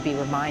Be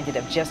reminded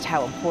of just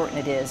how important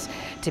it is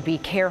to be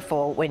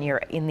careful when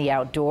you're in the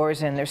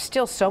outdoors, and there's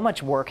still so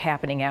much work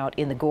happening out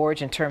in the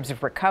gorge in terms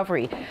of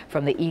recovery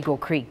from the Eagle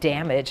Creek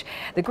damage.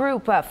 The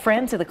group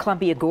Friends of the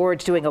Columbia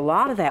Gorge doing a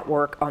lot of that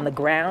work on the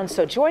ground.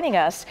 So joining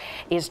us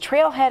is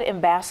Trailhead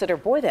Ambassador,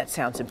 boy that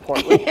sounds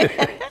important,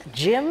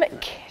 Jim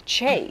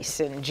Chase.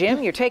 And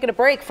Jim, you're taking a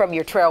break from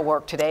your trail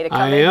work today to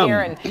come in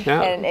here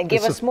and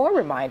give us more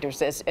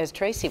reminders, as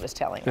Tracy was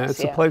telling us.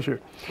 It's a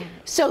pleasure.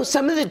 So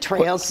some of the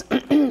trails,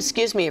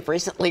 excuse me, have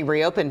recently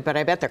reopened, but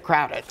I bet they're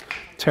crowded.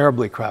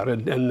 Terribly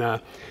crowded.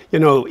 And, you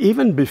know,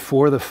 even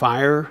before the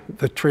fire,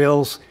 the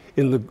trails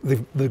in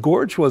the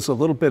gorge was a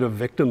little bit a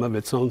victim of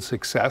its own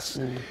success.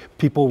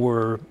 People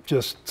were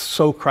just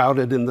so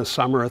crowded in the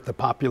summer at the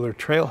popular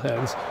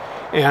trailheads.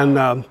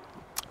 And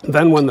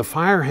then when the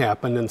fire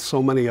happened and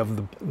so many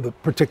of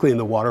particularly in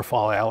the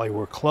Waterfall Alley,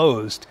 were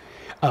closed,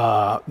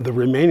 the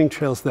remaining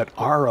trails that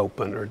are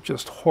open are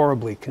just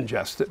horribly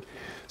congested.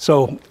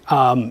 So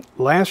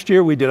last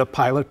year we did a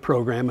pilot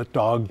program at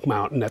Dog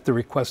Mountain at the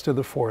request of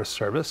the Forest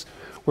Service,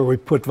 where we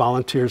put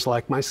volunteers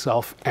like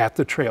myself at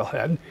the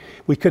trailhead.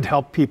 We could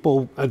help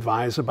people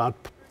advise about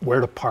where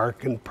to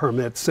park and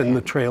permits and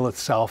the trail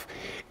itself.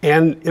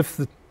 And if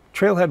the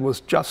trailhead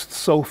was just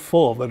so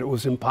full that it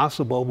was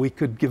impossible, we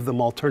could give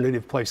them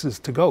alternative places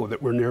to go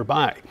that were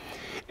nearby.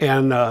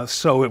 And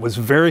so it was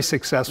very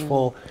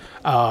successful.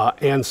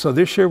 And so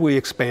this year we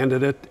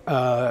expanded it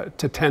to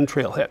 10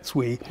 trailheads.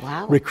 We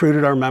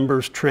recruited our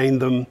members,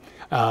 trained them,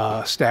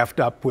 staffed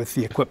up with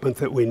the equipment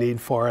that we need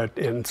for it.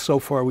 And so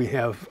far we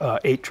have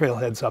 8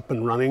 trailheads up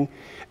and running.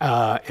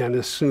 And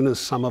as soon as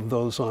some of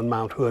those on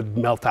Mount Hood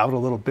melt out a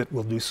little bit,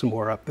 we'll do some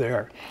more up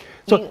there.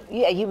 So,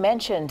 you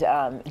mentioned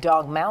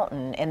Dog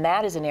Mountain, and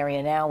that is an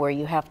area now where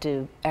you have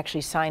to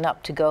actually sign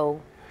up to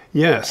go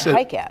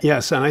hike at.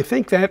 Yes, and I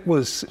think that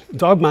was,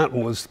 Dog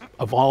Mountain was,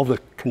 of all the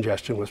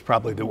congestion, was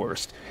probably the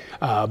worst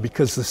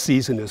because the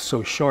season is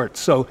so short.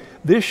 So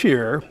this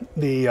year,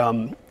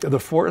 the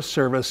Forest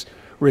Service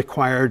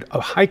required a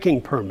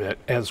hiking permit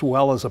as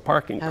well as a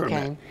parking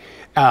permit.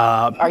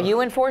 Are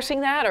you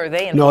enforcing that, or are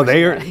they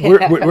enforcing No,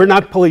 we're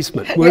not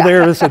policemen. We're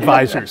there as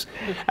advisors.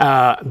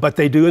 But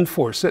they do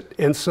enforce it.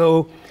 And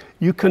so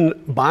you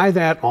can buy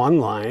that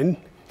online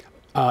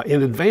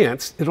in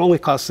advance. It only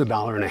costs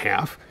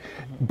 $1.50,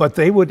 but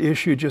they would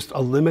issue just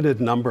a limited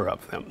number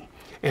of them.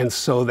 And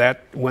so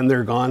that when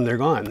they're gone, they're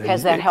gone.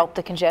 Has that helped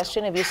the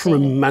congestion? Have you seen it?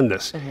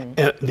 Tremendous.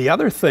 The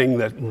other thing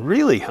that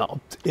really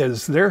helped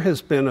is there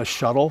has been a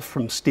shuttle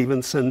from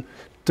Stevenson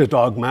to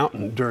Dog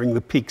Mountain during the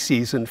peak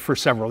season for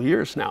several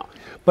years now,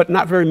 but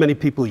not very many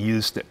people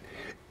used it.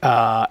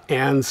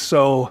 And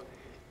so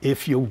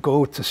if you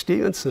go to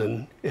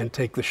Stevenson and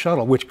take the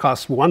shuttle, which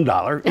costs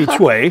 $1 each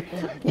way,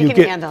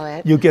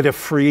 you get a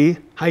free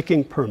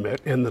hiking permit,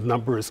 and the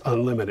number is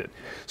unlimited.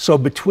 So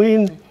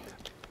between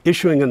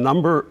issuing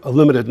a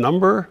limited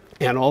number,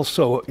 and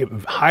also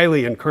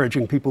highly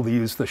encouraging people to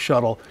use the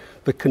shuttle,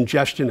 the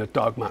congestion at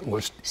Dog Mountain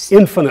was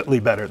infinitely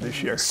better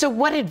this year. So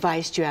what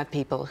advice do you have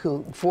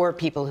for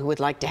people who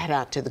would like to head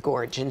out to the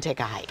gorge and take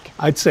a hike?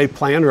 I'd say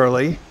plan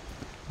early,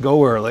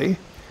 go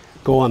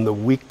on the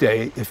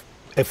weekday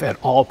if at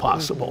all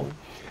possible.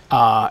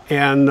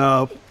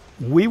 And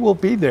we will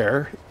be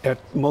there at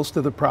most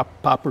of the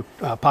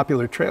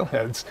popular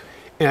trailheads.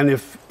 And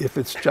if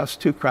it's just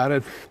too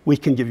crowded, we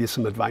can give you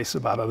some advice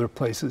about other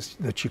places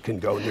that you can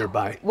go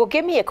nearby. Well,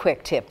 give me a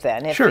quick tip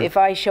then. If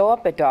I show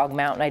up at Dog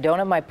Mountain, I don't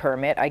have my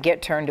permit, I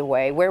get turned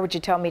away, where would you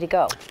tell me to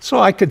go? So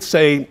I could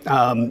say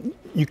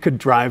you could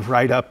drive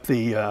right up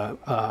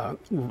the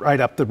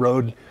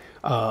road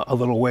a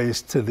little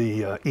ways to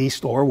the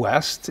east or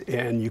west,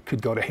 and you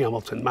could go to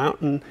Hamilton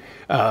Mountain.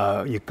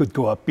 You could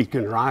go up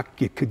Beacon Rock.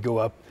 You could go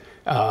up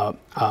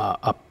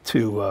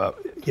to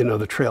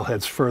the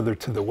trailheads further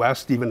to the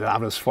west, even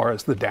out as far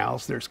as the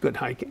Dalles. There's good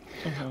hiking.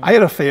 I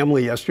had a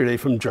family yesterday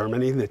from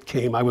Germany that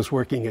came. I was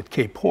working at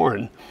Cape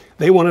Horn.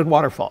 They wanted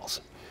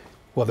waterfalls.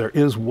 Well, there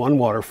is one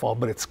waterfall,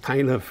 but it's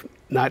kind of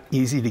not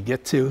easy to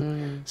get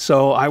to.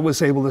 So I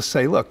was able to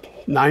say, look,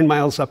 9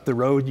 miles up the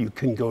road, you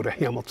can go to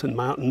Hamilton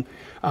Mountain.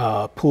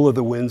 Pool of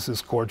the Winds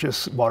is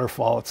gorgeous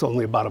waterfall. It's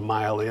only about a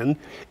mile in.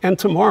 And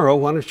tomorrow,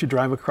 why don't you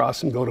drive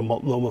across and go to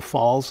Multnomah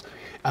Falls,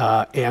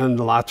 and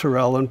La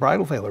Tourelle and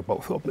Bridal Veil are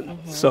both open.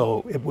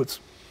 So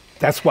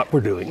that's what we're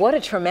doing. What a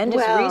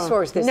tremendous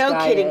resource this guy is.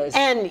 No kidding.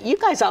 And you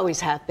guys always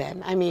have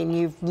been. I mean,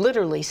 you've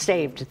literally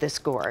saved this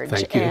gorge.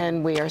 Thank you.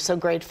 And we are so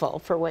grateful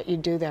for what you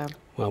do there.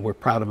 Well, we're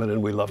proud of it,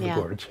 and we love the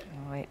gorge.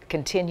 All right.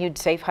 Continued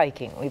safe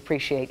hiking. We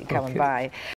appreciate you coming by.